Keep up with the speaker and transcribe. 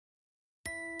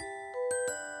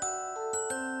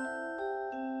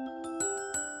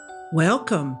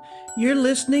Welcome. You're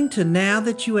listening to Now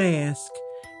That You Ask,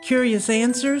 curious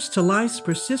answers to life's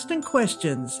persistent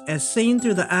questions as seen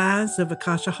through the eyes of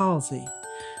Akasha Halsey.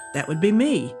 That would be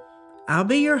me. I'll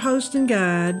be your host and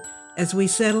guide as we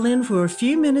settle in for a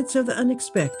few minutes of the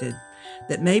unexpected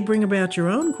that may bring about your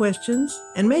own questions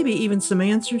and maybe even some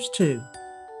answers too.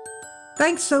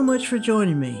 Thanks so much for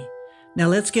joining me. Now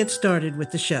let's get started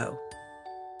with the show.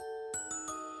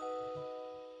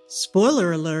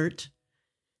 Spoiler alert.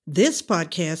 This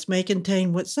podcast may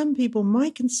contain what some people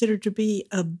might consider to be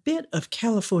a bit of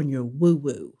California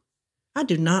woo-woo. I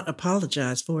do not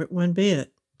apologize for it one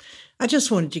bit. I just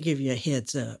wanted to give you a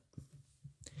heads up.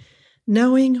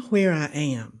 Knowing where I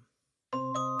am.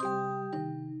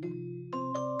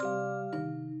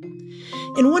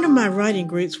 In one of my writing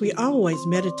groups, we always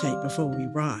meditate before we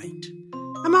write.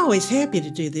 I'm always happy to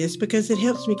do this because it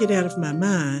helps me get out of my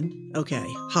mind,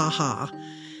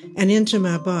 and into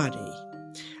my body.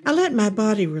 I let my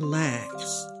body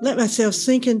relax, let myself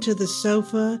sink into the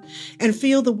sofa and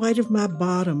feel the weight of my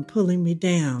bottom pulling me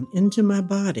down into my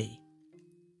body.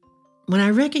 When I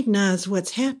recognize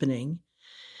what's happening,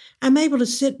 I'm able to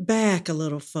sit back a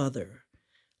little further,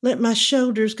 let my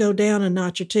shoulders go down a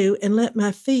notch or two, and let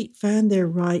my feet find their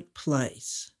right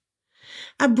place.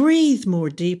 I breathe more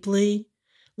deeply,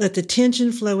 let the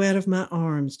tension flow out of my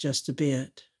arms just a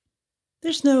bit.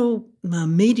 There's no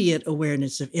immediate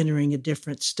awareness of entering a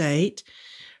different state.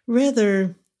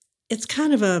 Rather, it's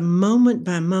kind of a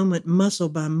moment-by-moment,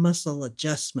 muscle-by-muscle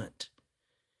adjustment.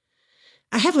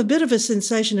 I have a bit of a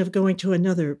sensation of going to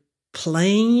another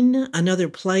plane, another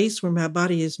place where my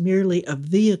body is merely a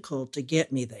vehicle to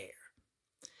get me there.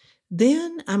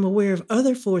 Then I'm aware of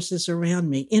other forces around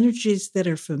me, energies that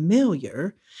are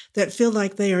familiar, that feel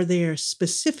like they are there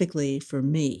specifically for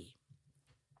me.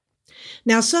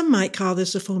 Now, some might call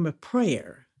this a form of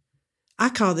prayer. I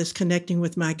call this connecting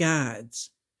with my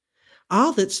guides.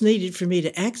 All that's needed for me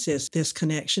to access this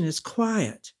connection is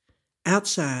quiet,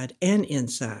 outside and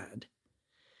inside.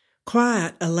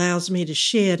 Quiet allows me to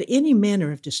shed any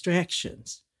manner of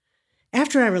distractions.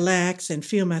 After I relax and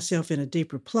feel myself in a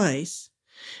deeper place,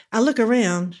 I look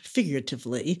around,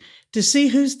 figuratively, to see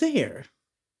who's there.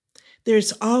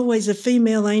 There's always a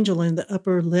female angel in the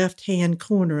upper left-hand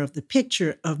corner of the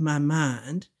picture of my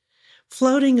mind,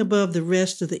 floating above the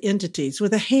rest of the entities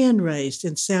with a hand raised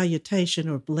in salutation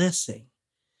or blessing.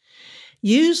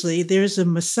 Usually there's a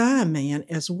Messiah man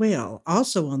as well,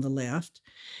 also on the left,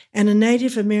 and a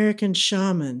Native American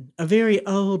shaman, a very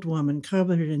old woman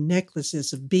covered in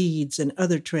necklaces of beads and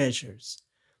other treasures.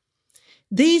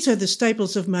 These are the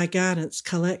staples of my guidance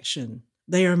collection.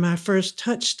 They are my first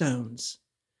touchstones.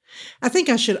 I think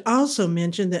I should also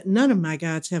mention that none of my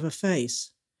guides have a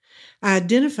face. I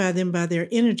identify them by their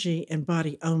energy and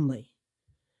body only.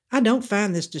 I don't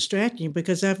find this distracting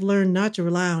because I've learned not to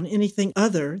rely on anything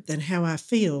other than how I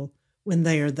feel when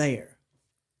they are there.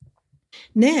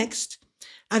 Next,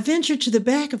 I venture to the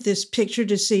back of this picture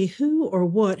to see who or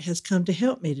what has come to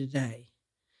help me today.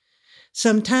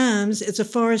 Sometimes it's a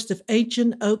forest of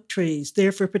ancient oak trees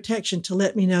there for protection to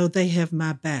let me know they have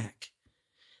my back.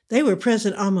 They were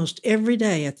present almost every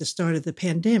day at the start of the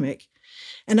pandemic,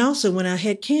 and also when I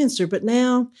had cancer, but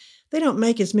now they don't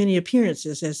make as many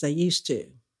appearances as they used to.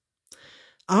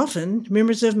 Often,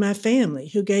 members of my family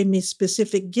who gave me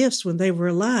specific gifts when they were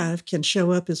alive can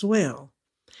show up as well.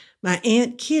 My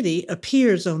Aunt Kitty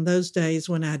appears on those days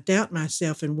when I doubt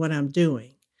myself and what I'm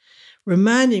doing,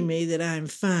 reminding me that I am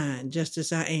fine just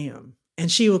as I am, and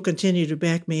she will continue to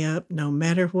back me up no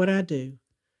matter what I do.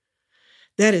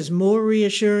 That is more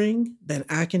reassuring than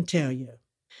I can tell you.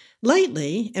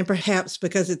 Lately, and perhaps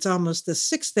because it's almost the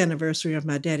 6th anniversary of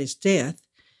my daddy's death,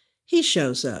 he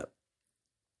shows up.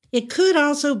 It could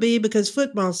also be because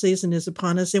football season is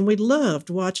upon us and we loved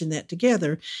watching that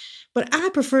together, but I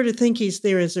prefer to think he's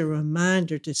there as a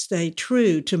reminder to stay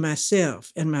true to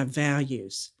myself and my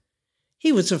values.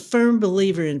 He was a firm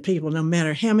believer in people no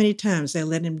matter how many times they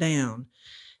let him down,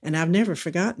 and I've never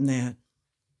forgotten that.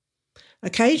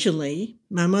 Occasionally,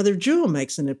 my mother Jewel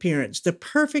makes an appearance, the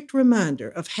perfect reminder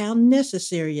of how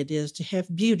necessary it is to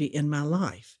have beauty in my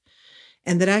life,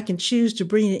 and that I can choose to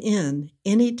bring it in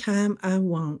any time I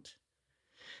want.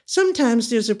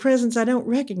 Sometimes there's a presence I don't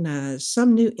recognize,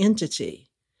 some new entity.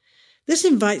 This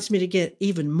invites me to get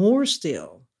even more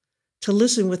still, to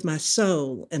listen with my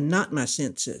soul and not my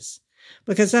senses,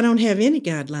 because I don't have any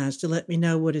guidelines to let me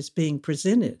know what is being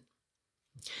presented.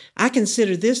 I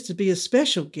consider this to be a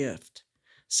special gift.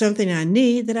 Something I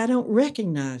need that I don't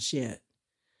recognize yet.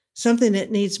 Something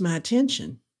that needs my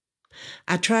attention.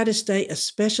 I try to stay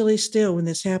especially still when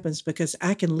this happens because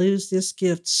I can lose this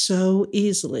gift so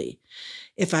easily.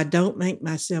 if I don't make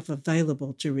myself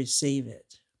available to receive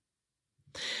it.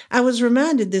 I was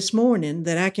reminded this morning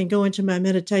that I can go into my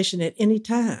meditation at any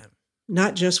time,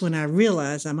 not just when I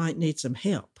realize I might need some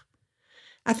help.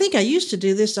 I think I used to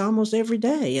do this almost every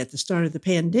day at the start of the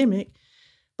pandemic,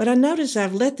 but I notice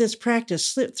I've let this practice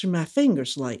slip through my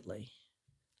fingers lately.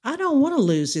 I don't want to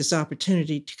lose this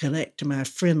opportunity to connect to my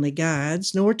friendly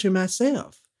guides, nor to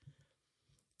myself.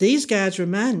 These guides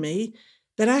remind me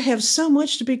that I have so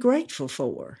much to be grateful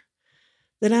for,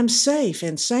 that I'm safe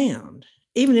and sound,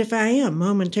 even if I am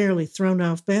momentarily thrown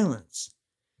off balance.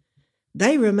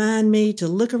 They remind me to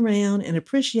look around and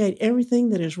appreciate everything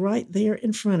that is right there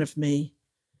in front of me.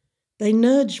 They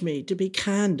nudge me to be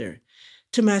kinder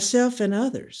to myself and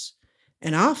others,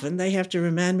 and often they have to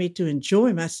remind me to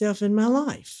enjoy myself in my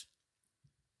life.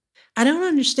 I don't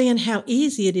understand how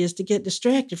easy it is to get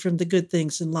distracted from the good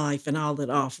things in life and all it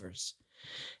offers.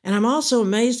 And I'm also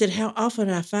amazed at how often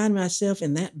I find myself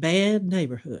in that bad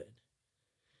neighborhood.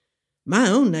 My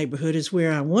own neighborhood is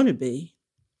where I want to be.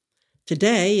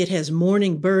 Today it has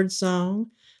morning bird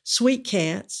song, sweet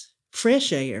cats,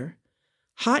 fresh air,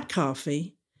 hot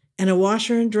coffee, and a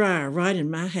washer and dryer right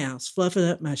in my house, fluffing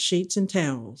up my sheets and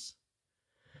towels.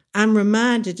 I'm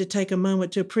reminded to take a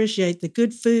moment to appreciate the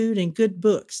good food and good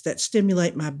books that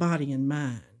stimulate my body and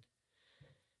mind.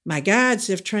 My guides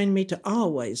have trained me to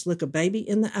always look a baby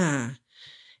in the eye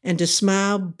and to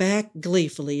smile back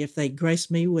gleefully if they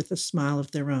grace me with a smile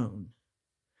of their own.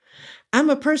 I'm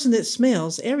a person that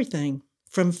smells everything,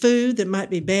 from food that might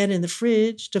be bad in the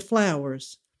fridge to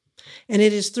flowers. And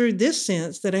it is through this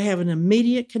sense that I have an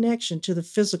immediate connection to the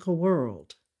physical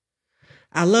world.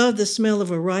 I love the smell of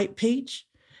a ripe peach,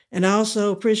 and I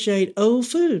also appreciate old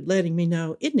food letting me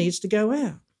know it needs to go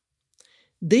out.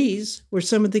 These were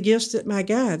some of the gifts that my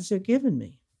guides have given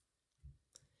me.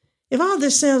 If all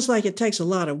this sounds like it takes a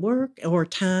lot of work or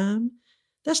time,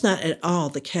 that's not at all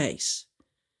the case.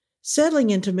 Settling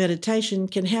into meditation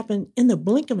can happen in the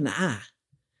blink of an eye.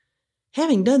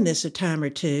 Having done this a time or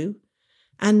two,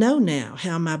 I know now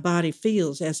how my body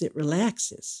feels as it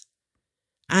relaxes.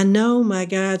 I know my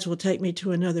guides will take me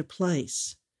to another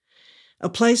place, a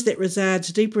place that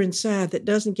resides deeper inside that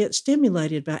doesn't get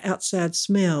stimulated by outside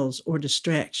smells or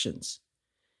distractions.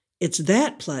 It's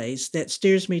that place that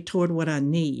steers me toward what I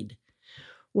need,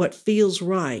 what feels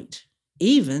right,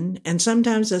 even and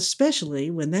sometimes especially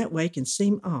when that way can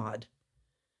seem odd.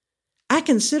 I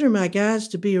consider my guides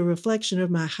to be a reflection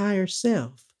of my higher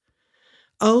self,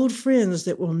 old friends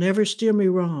that will never steer me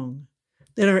wrong,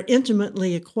 that are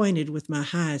intimately acquainted with my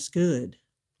highest good.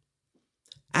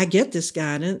 I get this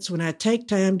guidance when I take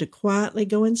time to quietly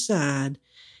go inside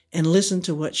and listen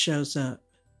to what shows up.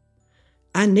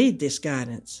 I need this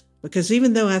guidance because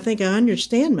even though I think I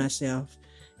understand myself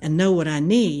and know what I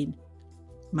need,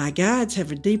 my guides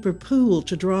have a deeper pool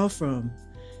to draw from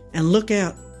and look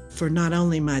out for not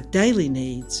only my daily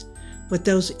needs, but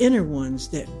those inner ones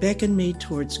that beckon me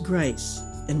towards grace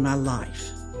in my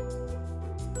life.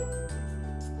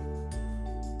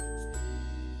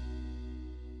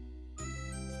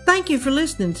 Thank you for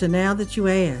listening to Now That You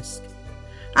Ask.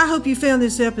 I hope you found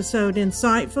this episode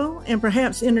insightful and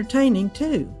perhaps entertaining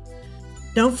too.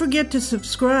 Don't forget to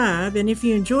subscribe, and if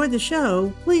you enjoyed the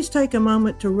show, please take a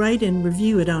moment to rate and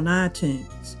review it on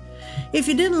iTunes. If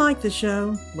you didn't like the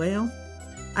show, well,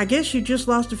 I guess you just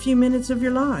lost a few minutes of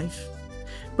your life.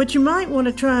 But you might want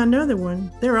to try another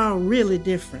one. They're all really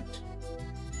different.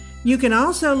 You can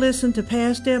also listen to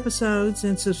past episodes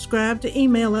and subscribe to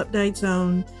email updates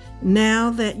on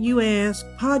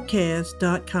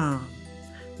nowthatyouaskpodcast.com.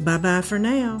 Bye-bye for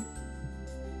now.